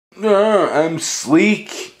I'm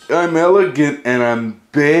sleek, I'm elegant, and I'm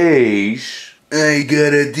beige. I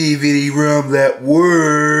got a DVD-ROM that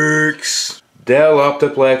works. Dell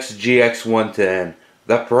Optiplex GX110.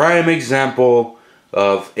 The prime example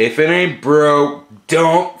of if it ain't broke,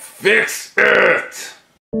 don't fix it.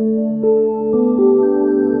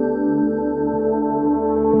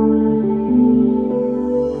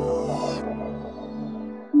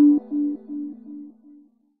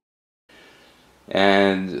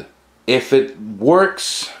 And if it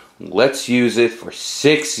works, let's use it for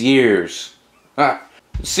 6 years.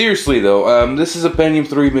 Seriously though, this is a Pentium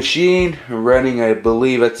 3 machine running, I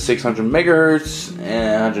believe, at 600 megahertz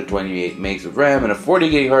and 128 megs of RAM and a 40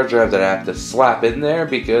 gig hard drive that I have to slap in there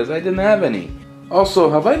because I didn't have any. Also,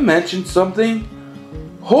 have I mentioned something?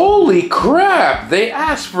 Holy crap! They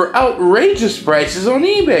asked for outrageous prices on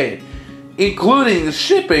eBay, including the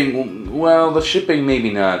shipping. Well, the shipping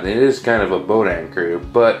maybe not. It is kind of a boat anchor,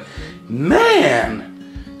 but man!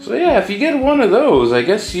 So yeah, if you get one of those, I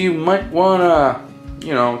guess you might wanna,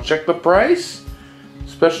 you know, check the price.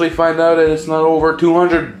 Especially find out that it's not over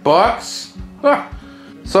 200 bucks. Huh.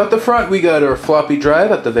 So at the front we got our floppy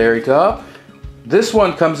drive at the very top. This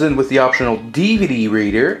one comes in with the optional DVD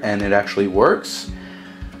reader, and it actually works.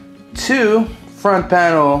 Two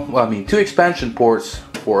expansion ports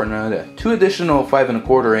for two additional 5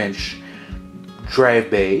 1/4 inch drive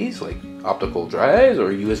bays, like optical drives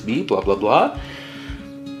or USB, blah blah blah.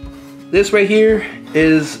 This right here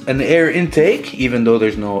is an air intake, even though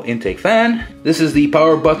there's no intake fan. This is the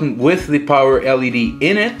power button with the power LED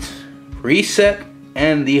in it, reset,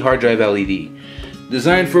 and the hard drive LED.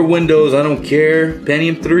 Designed for Windows, I don't care,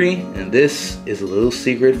 Pentium 3, and this is a little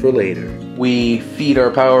secret for later. We feed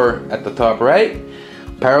our power at the top right,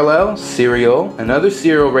 parallel, serial, another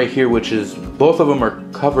serial right here, which is, both of them are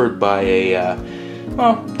covered by a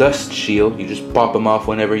dust shield. You just pop them off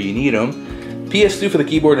whenever you need them. PS2 for the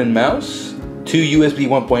keyboard and mouse, 2 USB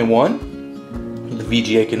 1.1, the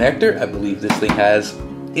VGA connector. I believe this thing has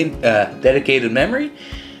dedicated memory.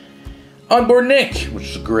 Onboard NIC,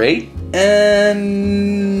 which is great,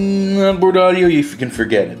 and onboard audio, you can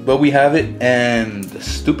forget it, but we have it, and the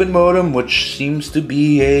stupid modem, which seems to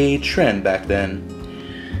be a trend back then.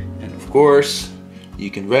 And of course, you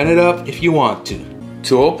can rent it up if you want to.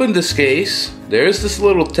 To open this case, there's this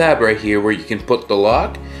little tab right here where you can put the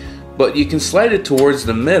lock, but you can slide it towards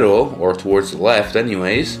the middle, or towards the left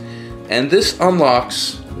anyways, and this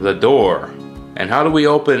unlocks the door. And how do we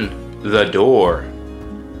open the door?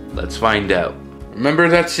 Let's find out. Remember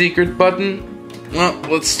that secret button? Well,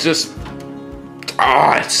 let's just...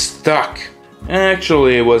 it's stuck.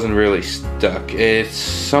 Actually, it wasn't really stuck. It's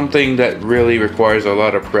something that really requires a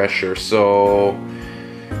lot of pressure, so...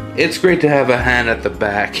 it's great to have a hand at the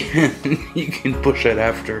back. You can push it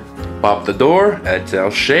after. Pop the door, it's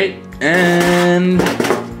L shape, and...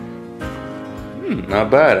 not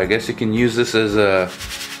bad. I guess you can use this as a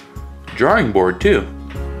drawing board too.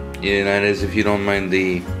 Yeah, that is if you don't mind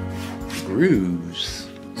the grooves.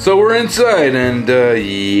 So we're inside, and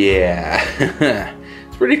yeah.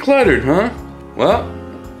 It's pretty cluttered, huh? Well,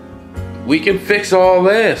 we can fix all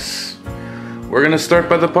this. We're gonna start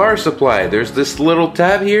by the power supply. There's this little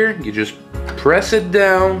tab here. You just press it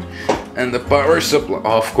down, and the power supply...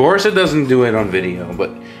 of course it doesn't do it on video,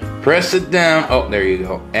 but press it down. Oh, there you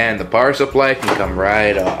go. And the power supply can come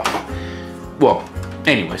right off. Well,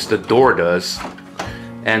 anyways, the door does.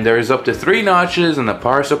 And there's up to 3 notches, and the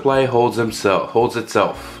power supply holds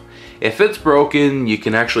itself. If it's broken, you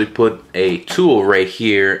can actually put a tool right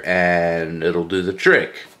here, and it'll do the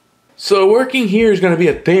trick. So working here is going to be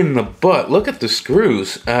a pain in the butt. Look at the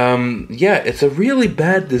screws. Yeah, it's a really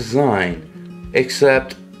bad design,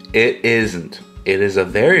 except it isn't. It is a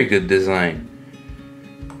very good design.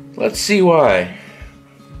 Let's see why.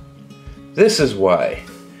 This is why.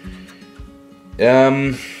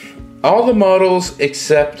 All the models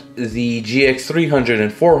except the GX300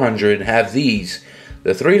 and 400 have these.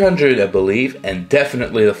 The 300, I believe, and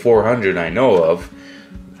definitely the 400 I know of,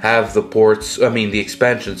 have the ports, the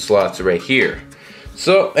expansion slots right here.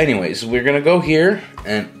 So anyways, we're gonna go here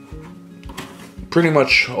and pretty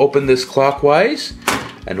much open this clockwise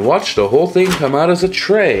and watch the whole thing come out as a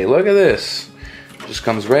tray. Look at this. Just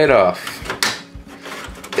comes right off.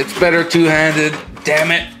 It's better two-handed, damn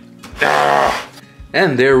it.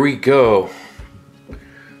 And there we go.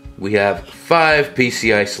 We have 5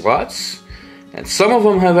 PCI slots, and some of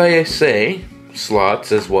them have ASA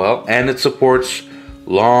slots as well, and it supports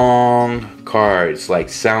long cards like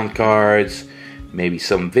sound cards, maybe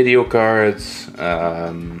some video cards.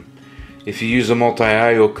 If you use a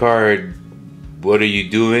multi-IO card, what are you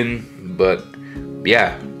doing? But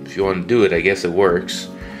yeah, if you want to do it, I guess it works.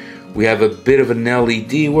 We have a bit of an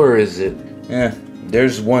LED. Where is it?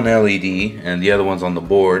 There's one LED and the other one's on the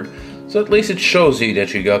board. So at least it shows you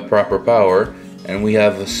that you got proper power. And we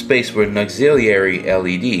have a space with an auxiliary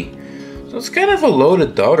LED. So it's kind of a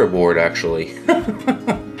loaded daughter board actually.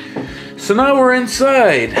 So now we're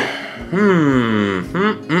inside.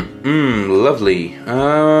 Lovely.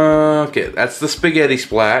 Okay, that's the spaghetti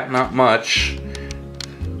splat, not much.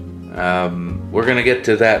 We're gonna get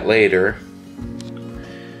to that later.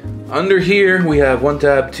 Under here we have one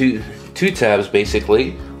tab, two tabs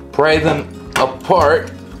basically. Pry them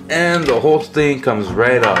apart and the whole thing comes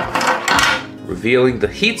right off, revealing the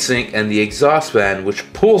heatsink and the exhaust fan,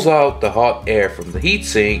 which pulls out the hot air from the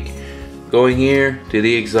heatsink going here to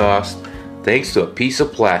the exhaust thanks to a piece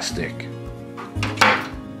of plastic.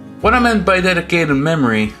 What I meant by dedicated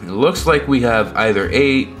memory, it looks like we have either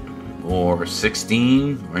 8 or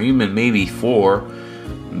 16 or even maybe 4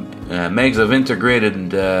 megs of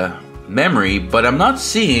integrated memory, but I'm not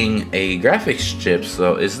seeing a graphics chip.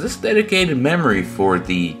 So is this dedicated memory for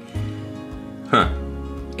the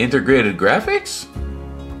integrated graphics?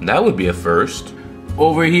 That would be a first.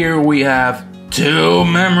 Over here we have 2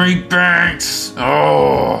 memory banks.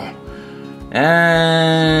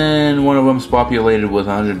 And one of them's populated with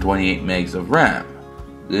 128 megs of RAM.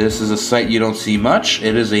 This is a sight you don't see much.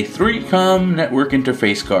 It is a 3-COM network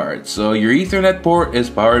interface card. So your Ethernet port is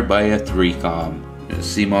powered by a 3-COM.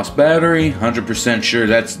 CMOS battery, 100% sure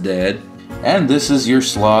that's dead. And this is your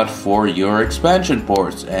slot for your expansion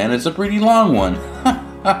ports. And it's a pretty long one.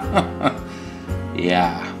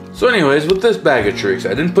 Yeah. So anyways, with this bag of tricks, I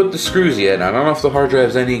didn't put the screws yet. I don't know if the hard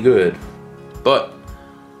drive's any good. But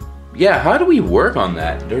yeah, how do we work on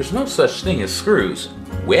that? There's no such thing as screws.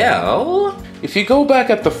 Well, if you go back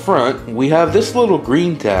at the front, we have this little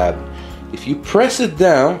green tab. If you press it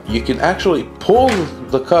down, you can actually pull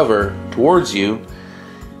the cover towards you,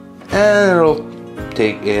 and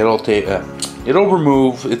it'll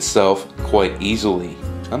remove itself quite easily.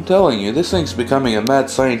 I'm telling you, this thing's becoming a mad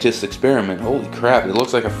scientist experiment. Holy crap, it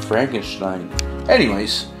looks like a Frankenstein.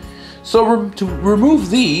 Anyways, so to remove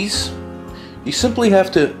these, you simply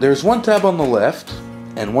have to, there's one tab on the left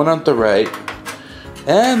and one on the right,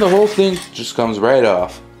 and the whole thing just comes right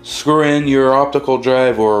off. Screw in your optical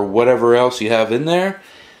drive or whatever else you have in there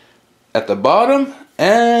at the bottom,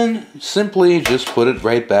 and simply just put it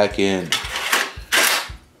right back in.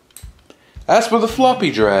 As for the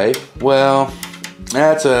floppy drive, well,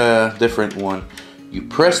 that's a different one. You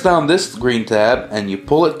press down this green tab and you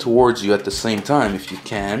pull it towards you at the same time if you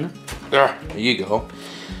can. There you go.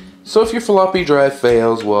 So if your floppy drive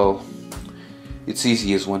fails, well, it's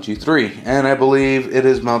easy as 1, 2, 3. And I believe it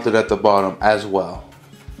is mounted at the bottom as well.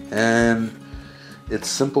 And it's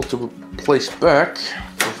simple to place back,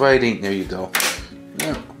 providing, there you go.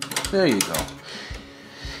 Yeah, there you go.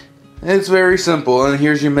 It's very simple, and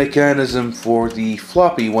here's your mechanism for the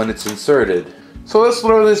floppy when it's inserted. So let's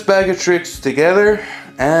throw this bag of tricks together,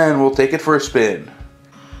 and we'll take it for a spin.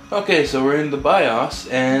 Okay, so we're in the BIOS,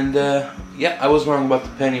 and yeah, I was wrong about the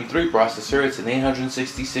Pentium 3 processor. It's an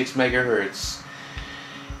 866 megahertz,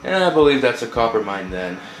 and I believe that's a copper mine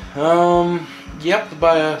then. Yep, the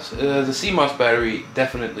BIOS, the CMOS battery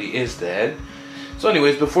definitely is dead. So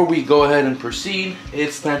anyways, before we go ahead and proceed,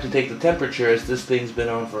 it's time to take the temperature, as this thing's been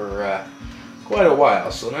on for quite a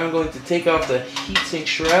while. So now I'm going to take off the heatsink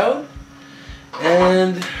shroud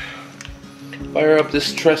and fire up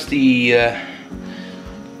this trusty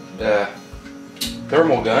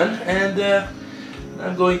thermal gun, and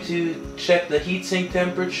I'm going to check the heatsink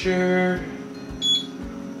temperature.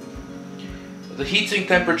 The heatsink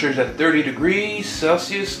temperature is at 30 degrees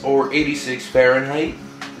Celsius or 86 Fahrenheit.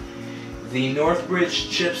 The Northbridge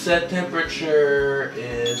chipset temperature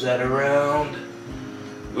is at around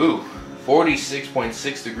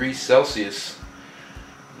 46.6 degrees Celsius.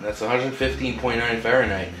 That's 115.9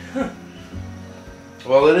 Fahrenheit.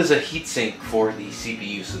 Well, it is a heatsink for the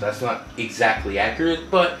CPU, so that's not exactly accurate,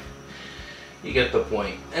 but you get the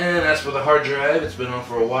point. And as for the hard drive, it's been on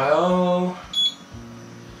for a while.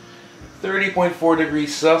 30.4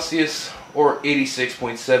 degrees Celsius or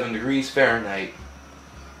 86.7 degrees Fahrenheit.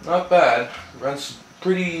 Not bad. Runs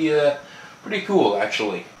pretty cool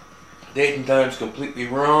actually. Date and time's completely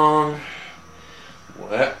wrong.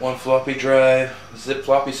 That one floppy drive, zip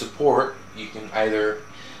floppy support. You can either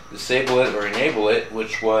disable it or enable it,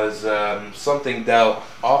 which was something Dell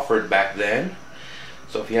offered back then.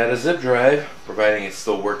 So if you had a zip drive, providing it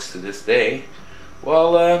still works to this day,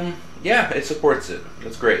 well, yeah, it supports it.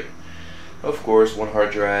 That's great. Of course, one hard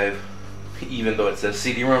drive, even though it says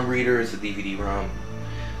CD-ROM reader, it's a DVD-ROM.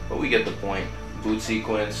 But we get the point. Boot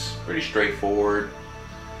sequence, pretty straightforward.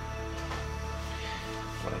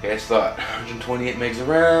 like I thought, 128 megs of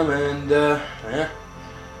RAM, and yeah,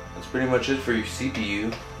 that's pretty much it for your CPU.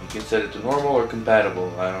 You can set it to normal or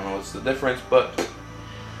compatible. I don't know what's the difference, but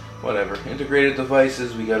whatever. Integrated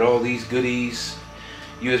devices, we got all these goodies.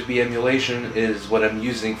 USB emulation is what I'm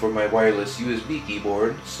using for my wireless USB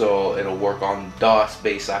keyboard, so it'll work on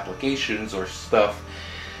DOS-based applications or stuff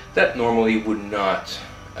that normally would not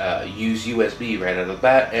use USB right out of the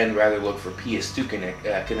bat and rather look for PS2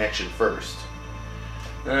 connection first.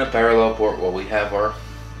 Parallel port, well, we have our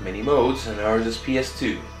many modes, and ours is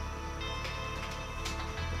PS2.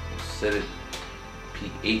 We'll set it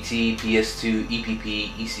AT, PS2,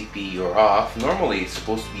 EPP, ECP, or off. Normally it's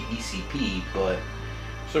supposed to be ECP, but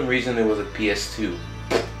for some reason it was a PS2.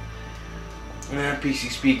 And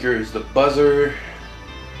PC speaker is the buzzer.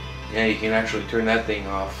 Yeah, you can actually turn that thing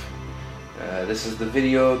off. This is the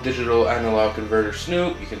video digital analog converter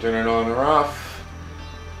snoop. You can turn it on or off.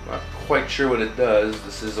 Not quite sure what it does.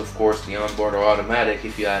 This is of course the onboard or automatic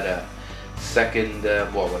if you had a second,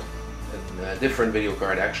 well, a different video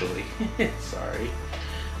card actually. Sorry.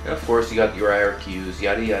 And of course you got your IRQs,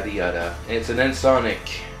 yada yada yada. And it's an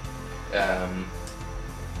Ensoniq. Come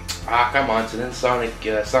on, it's an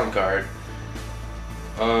Ensoniq sound card.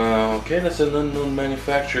 Okay, that's an unknown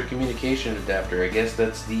manufacturer communication adapter. I guess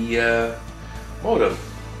that's the modem.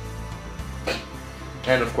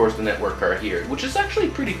 And of course the network card here, which is actually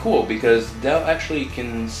pretty cool because Dell actually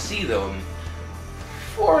can see them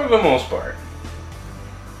for the most part.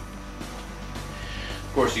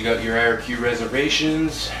 Of course you got your IRQ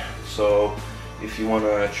reservations, so if you want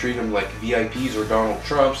to treat them like VIPs or Donald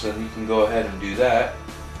Trumps, then you can go ahead and do that.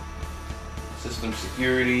 System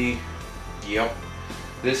security, yep.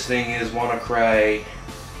 This thing is WannaCry.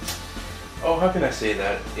 Oh, how can I say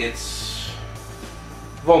that? It's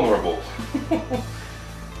vulnerable.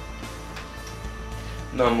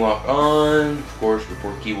 Numlock on, of course,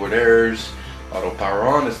 report keyboard errors. Auto power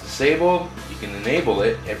on is disabled. You can enable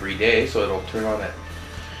it every day, so it'll turn on at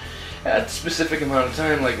a specific amount of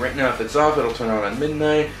time. Like right now, if it's off, it'll turn on at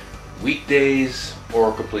midnight, weekdays,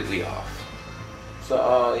 or completely off.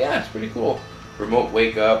 So yeah, it's pretty cool. Remote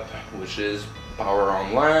wake up, which is power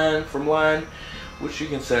online from LAN, which you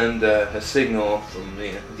can send a signal from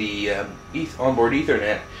the onboard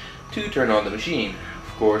Ethernet to turn on the machine.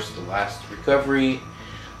 Of course, the last recovery.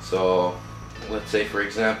 So let's say, for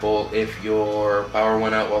example, if your power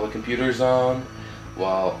went out while the computer's on,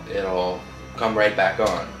 well, it'll come right back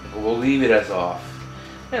on. But we'll leave it as off.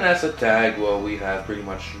 And as a tag, well, we have pretty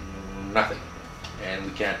much nothing. And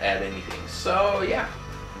we can't add anything. So, yeah.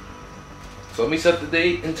 So let me set the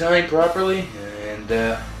date and time properly. And,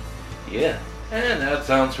 yeah. And that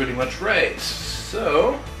sounds pretty much right.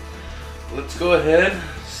 So, let's go ahead,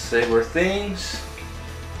 save our things,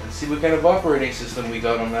 and see what kind of operating system we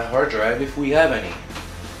got on that hard drive, if we have any.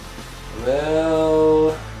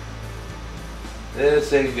 Well,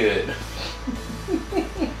 this ain't good.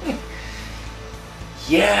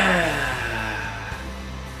 Yeah!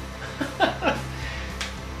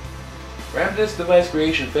 RAM disk device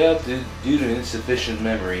creation failed due to insufficient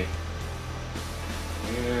memory.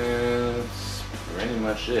 Yeah, that's pretty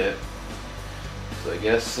much it. So I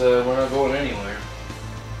guess we're not going anywhere.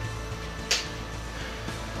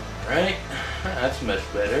 Alright, that's much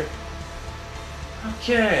better.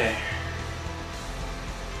 Okay.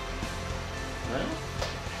 Well,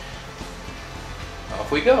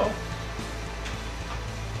 off we go.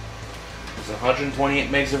 Is 128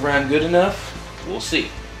 megs of RAM good enough? We'll see.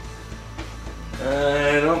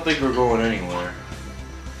 I don't think we're going anywhere.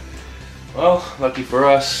 Well, lucky for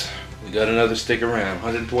us, we got another stick of RAM,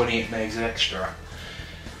 128 megs extra.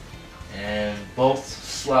 And both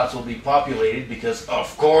slots will be populated because,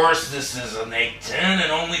 of course, this is an 810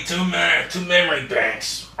 and only two memory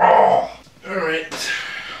banks. Oh! Alright.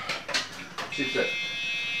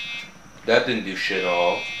 That didn't do shit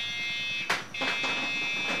all.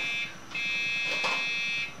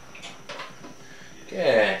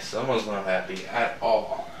 Okay, someone's not happy at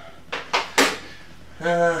all.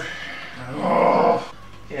 Oh.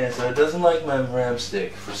 Yeah, so it doesn't like my RAM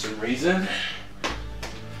stick for some reason.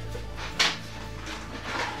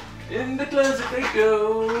 In the closet they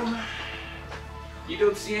go. You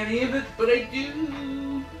don't see any of it, but I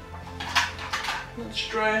do. Let's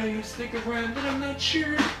try a stick of RAM, but I'm not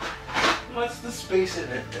sure. What's the space in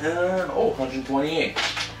it? Oh, 128.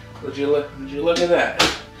 Would you look at that?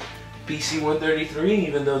 PC 133,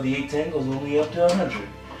 even though the 810 goes only up to 100.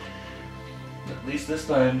 At least this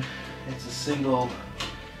time, it's a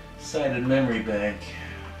single-sided memory bank.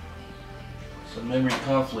 So memory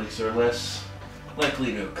conflicts are less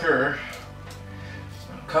likely to occur. So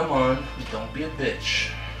come on, don't be a bitch.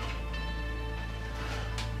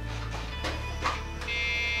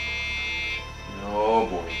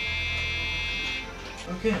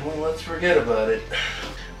 Okay, well, let's forget about it.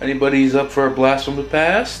 Anybody's up for a blast from the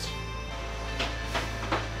past?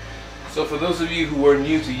 So for those of you who are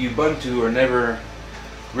new to Ubuntu or never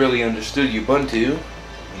really understood Ubuntu,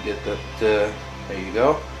 you get that, there you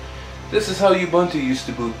go. This is how Ubuntu used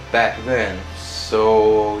to boot back then.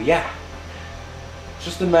 So yeah,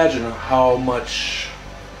 just imagine how much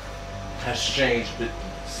has changed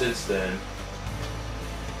since then.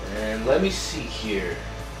 And let me see here.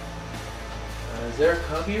 Is there a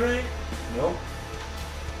copyright? Nope.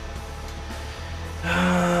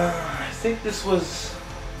 I think this was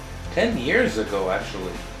 10 years ago,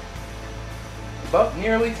 actually. About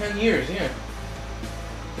nearly 10 years, yeah.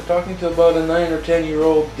 We're talking to about a 9 or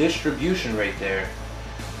 10-year-old distribution right there.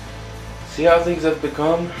 See how things have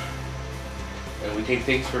become? And we take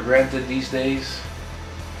things for granted these days?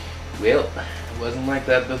 Well, it wasn't like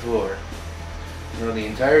that before. You know, the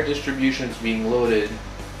entire distribution is being loaded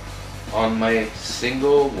on my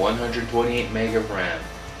single 128 meg of RAM.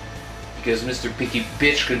 Because Mr. Picky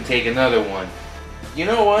Bitch couldn't take another one. You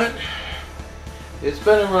know what? It's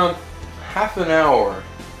been around half an hour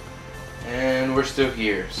and we're still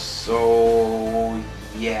here. So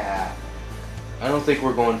yeah, I don't think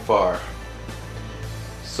we're going far.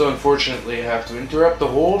 So unfortunately I have to interrupt the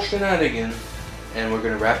whole shenanigan and we're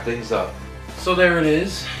gonna wrap things up. So there it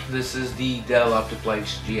is. This is the Dell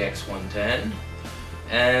Optiplex GX110.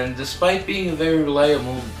 And despite being a very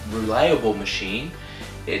reliable machine,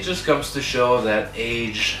 it just comes to show that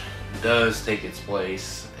age does take its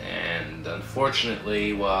place. And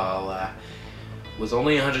unfortunately, while with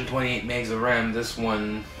only 128 megs of RAM, this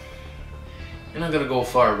one, you're not gonna go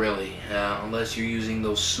far really, unless you're using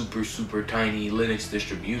those super tiny Linux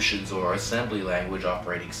distributions or assembly language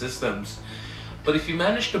operating systems. But if you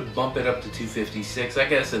manage to bump it up to 256, I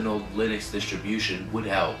guess an old Linux distribution would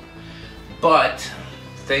help. But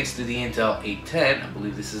thanks to the Intel 810, I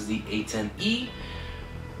believe this is the 810E,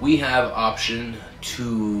 we have option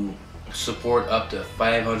to support up to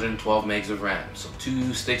 512 megs of RAM. So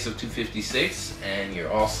 2 sticks of 256 and you're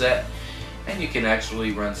all set. And you can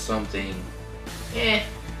actually run something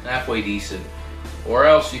halfway decent. Or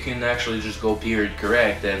else you can actually just go period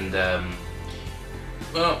correct and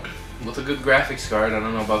well, with a good graphics card, I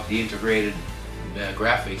don't know about the integrated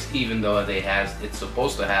graphics, even though it's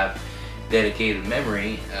supposed to have dedicated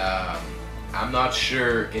memory. I'm not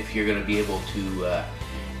sure if you're going to be able to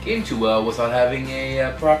game too well without having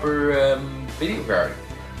a proper video card.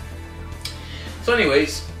 So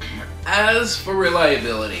anyways, as for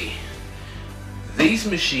reliability, these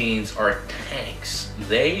machines are tanks.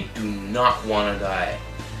 They do not want to die.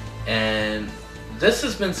 And this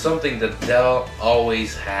has been something that Dell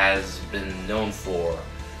always has been known for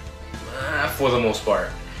the most part.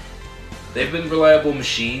 They've been reliable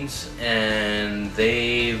machines, and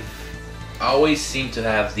they've always seemed to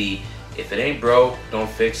have the if it ain't broke, don't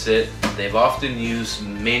fix it. They've often used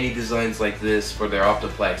many designs like this for their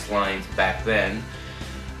Optiplex lines back then.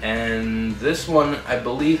 And this one, I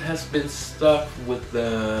believe, has been stuck with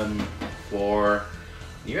them for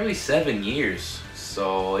nearly 7 years.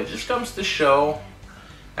 So it just comes to show.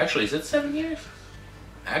 Actually, is it 7 years?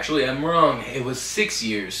 Actually, I'm wrong. It was 6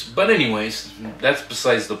 years. But anyways, that's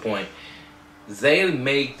besides the point. They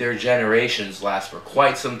make their generations last for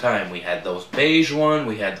quite some time. We had those beige one,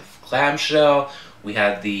 we had the clamshell, we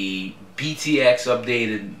had the BTX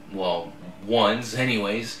updated, well, ones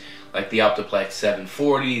anyways, like the Optiplex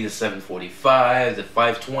 740, the 745, the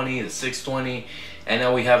 520, the 620, and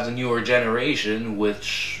now we have the newer generation,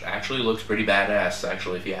 which actually looks pretty badass,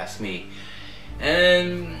 actually, if you ask me.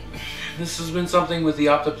 And this has been something with the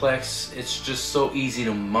Optiplex, it's just so easy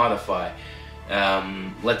to modify.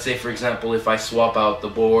 Let's say, for example, if I swap out the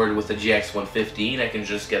board with the GX115, I can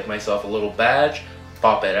just get myself a little badge,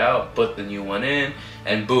 pop it out, put the new one in,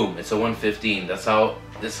 and boom, it's a 115. That's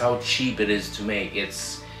how cheap it is to make.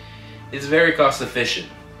 It's very cost efficient.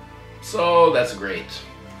 So that's great.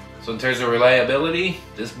 So in terms of reliability,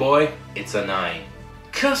 this boy, it's a 9.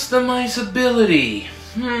 Customizability.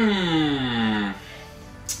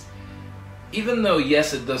 Even though,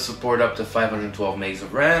 yes, it does support up to 512 megs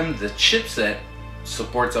of RAM, the chipset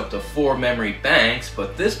supports up to 4 memory banks,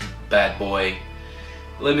 but this bad boy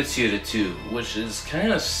limits you to 2, which is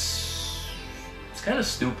kind of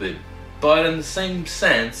stupid. But in the same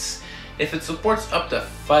sense, if it supports up to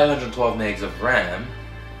 512 megs of RAM,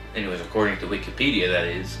 anyways, according to Wikipedia that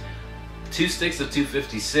is, 2 sticks of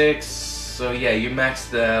 256, so yeah, you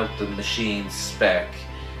maxed out the machine spec.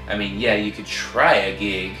 I mean, yeah, you could try a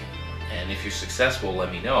gig, and if you're successful,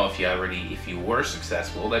 let me know. If you were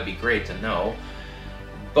successful, that'd be great to know.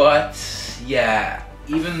 But yeah,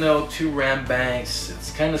 even though 2 RAM banks,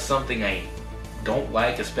 it's kind of something I don't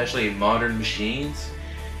like, especially in modern machines,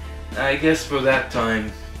 I guess for that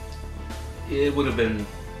time it would have been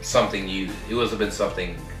something it would have been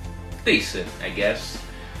something decent, I guess.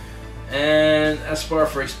 And as far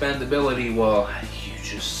for expandability, well, you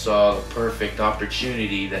just saw the perfect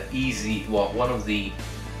opportunity, one of the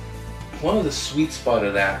sweet spot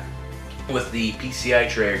of that, with the PCI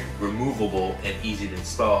tray removable and easy to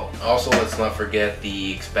install. Also, let's not forget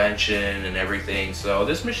the expansion and everything. So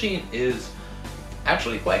this machine is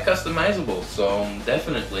actually quite customizable, so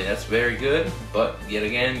definitely that's very good, but yet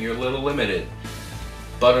again, you're a little limited.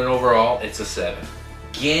 But in overall, it's a 7.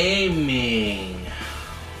 Gaming.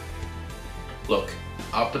 Look,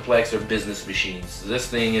 Optiplex are business machines. This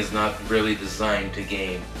thing is not really designed to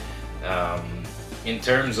game. In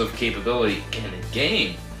terms of capability, can it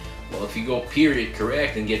game? Well, if you go period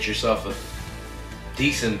correct and get yourself a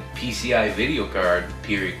decent PCI video card,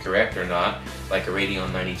 period correct or not, like a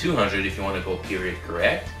Radeon 9200 if you want to go period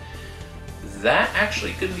correct, that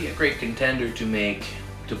actually could be a great contender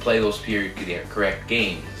to play those period correct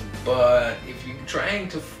games. But if you're trying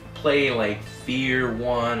to play like Fear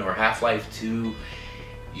 1 or Half-Life 2,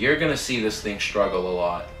 you're gonna see this thing struggle a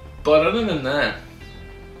lot. But other than that,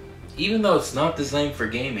 even though it's not designed for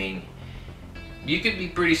gaming, you could be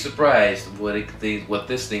pretty surprised what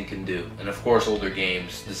this thing can do. And of course, older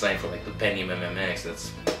games designed for like the Pentium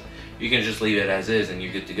MMX, you can just leave it as is and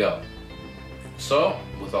you're good to go. So,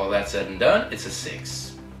 with all that said and done, it's a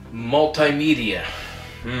 6. Multimedia.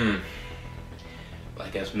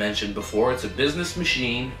 Like I've mentioned before, it's a business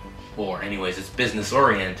machine, or anyways, it's business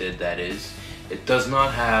oriented, that is. It does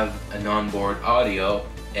not have an onboard audio.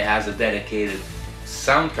 It has a dedicated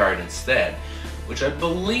sound card instead, which I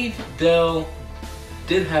believe Dell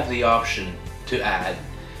did have the option to add.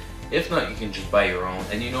 If not, you can just buy your own.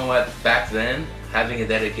 And you know what? Back then, having a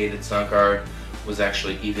dedicated sound card was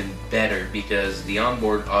actually even better, because the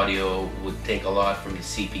onboard audio would take a lot from the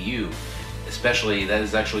CPU. Especially, that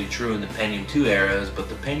is actually true in the Pentium 2 eras, but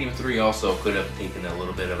the Pentium 3 also could have taken a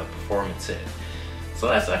little bit of a performance hit. So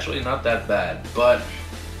that's actually not that bad. But,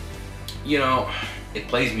 you know, it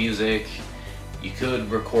plays music. You could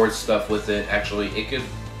record stuff with it. Actually, you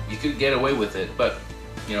could get away with it. But,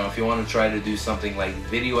 you know, if you want to try to do something like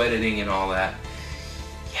video editing and all that,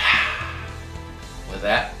 yeah, with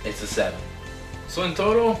that, it's a 7. So in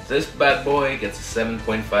total, this bad boy gets a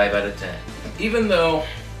 7.5 out of 10. Even though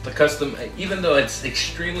it's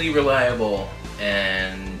extremely reliable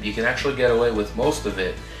and you can actually get away with most of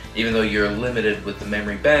it, even though you're limited with the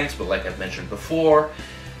memory banks, but like I've mentioned before,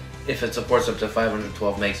 if it supports up to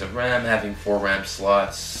 512 megs of RAM, having 4 RAM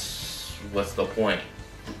slots, what's the point,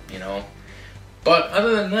 you know? But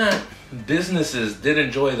other than that, businesses did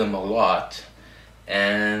enjoy them a lot,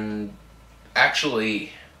 and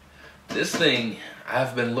actually, this thing,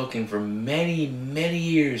 I've been looking for many, many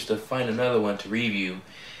years to find another one to review,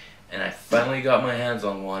 and I finally got my hands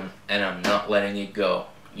on one, and I'm not letting it go.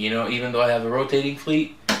 You know, even though I have a rotating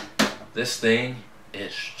fleet, this thing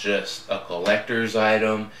is just a collector's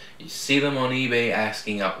item. You see them on eBay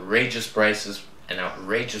asking outrageous prices, and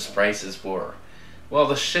outrageous prices for, well,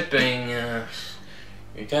 the shipping, you're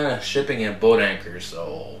kind of shipping at boat anchors,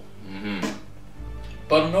 so,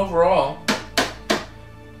 But overall,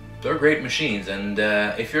 they're great machines, and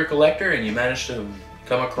if you're a collector and you manage to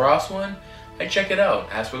come across one, I'd check it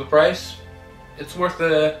out. As for the price, it's worth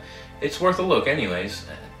a look anyways.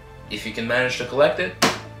 If you can manage to collect it,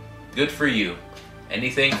 good for you.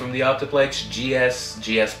 Anything from the Optiplex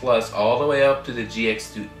GS Plus, all the way up to the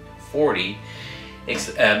GX240, the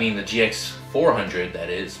GX400, that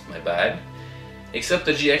is, my bad. Except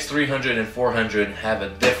the GX300 and 400 have a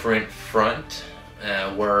different front,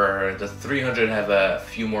 where the 300 have a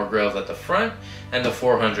few more grills at the front, and the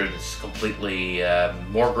 400 is completely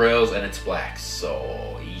more grills and it's black.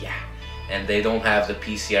 So yeah, and they don't have the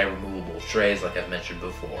PCI removable trays like I've mentioned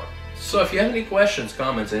before. So if you have any questions,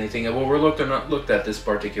 comments, anything I've overlooked or not looked at this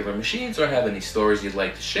particular machines, or have any stories you'd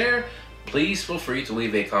like to share, please feel free to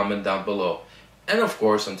leave a comment down below. And of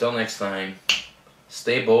course, until next time,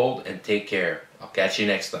 stay bold and take care. I'll catch you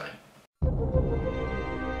next time.